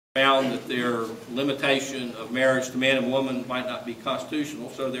found that their limitation of marriage to man and woman might not be constitutional.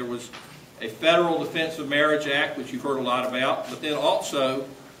 So there was a Federal Defense of Marriage Act, which you've heard a lot about, but then also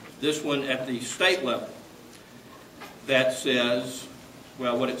this one at the state level that says,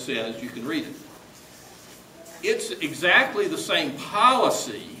 well, what it says, you can read it. It's exactly the same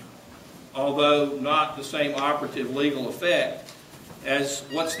policy, although not the same operative legal effect, as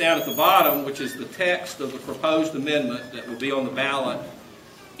what's down at the bottom, which is the text of the proposed amendment that will be on the ballot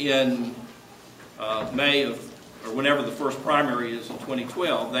in May of, or whenever the first primary is in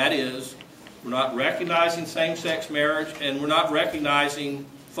 2012. That is, we're not recognizing same-sex marriage, and we're not recognizing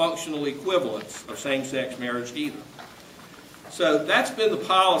functional equivalence of same-sex marriage either. So that's been the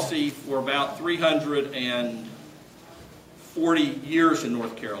policy for about 340 years in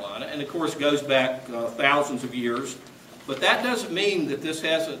North Carolina, and of course goes back thousands of years. But that doesn't mean that this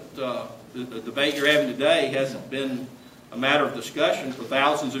hasn't, the debate you're having today hasn't been a matter of discussion for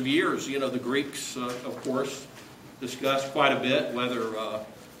thousands of years. You know, the Greeks, of course, discussed quite a bit whether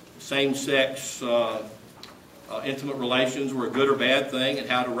same-sex intimate relations were a good or bad thing and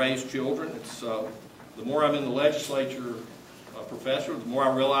how to raise children. It's, the more I'm in the legislature, Professor, the more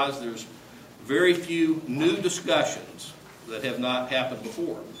I realize there's very few new discussions that have not happened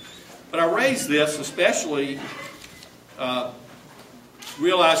before. But I raise this especially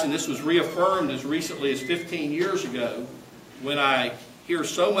realizing this was reaffirmed as recently as 15 years ago when I hear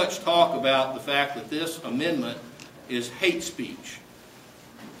so much talk about the fact that this amendment is hate speech.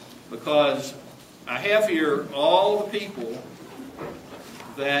 Because I have here all the people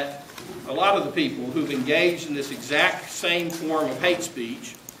that, a lot of the people who've engaged in this exact same form of hate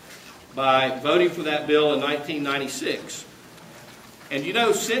speech by voting for that bill in 1996. And you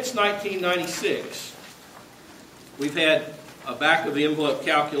know, since 1996, we've had a back-of-the-envelope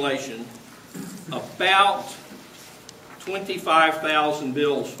calculation, about 25,000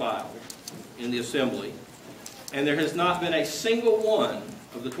 bills filed in the Assembly, and there has not been a single one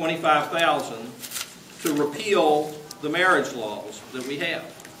of the 25,000 to repeal the marriage laws that we have.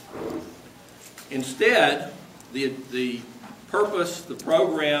 Instead, the purpose, the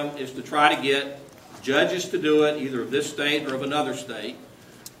program, is to try to get judges to do it, either of this state or of another state,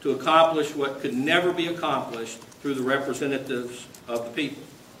 to accomplish what could never be accomplished through the representatives of the people.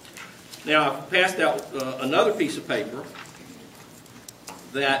 Now, I've passed out another piece of paper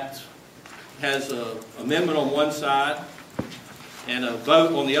that has an amendment on one side and a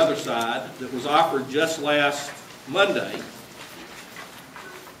vote on the other side that was offered just last Monday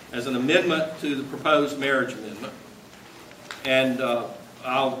as an amendment to the proposed marriage amendment. And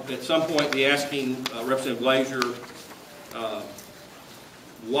I'll at some point be asking Representative Glazier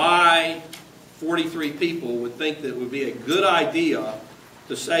why 43 people would think that it would be a good idea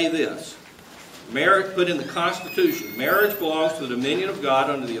to say this. Marriage, put in the Constitution, marriage belongs to the dominion of God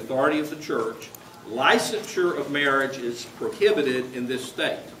under the authority of the church. Licensure of marriage is prohibited in this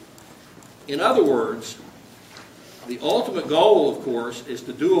state. In other words, the ultimate goal, of course, is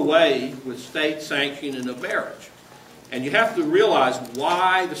to do away with state sanctioning of marriage. And you have to realize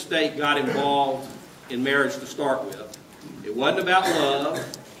why the state got involved in marriage to start with. It wasn't about love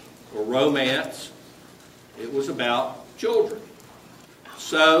or romance. It was about children.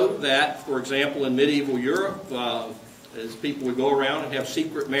 So that, for example, in medieval Europe, as people would go around and have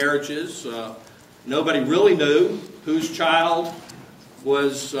secret marriages, nobody really knew whose child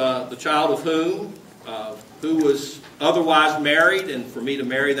was the child of whom, who was otherwise married, and for me to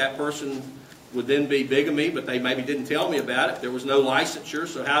marry that person would then be bigamy, but they maybe didn't tell me about it. There was no licensure,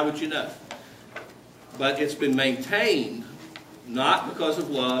 so how would you know? But it's been maintained not because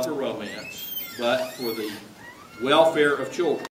of love or romance, but for the welfare of children.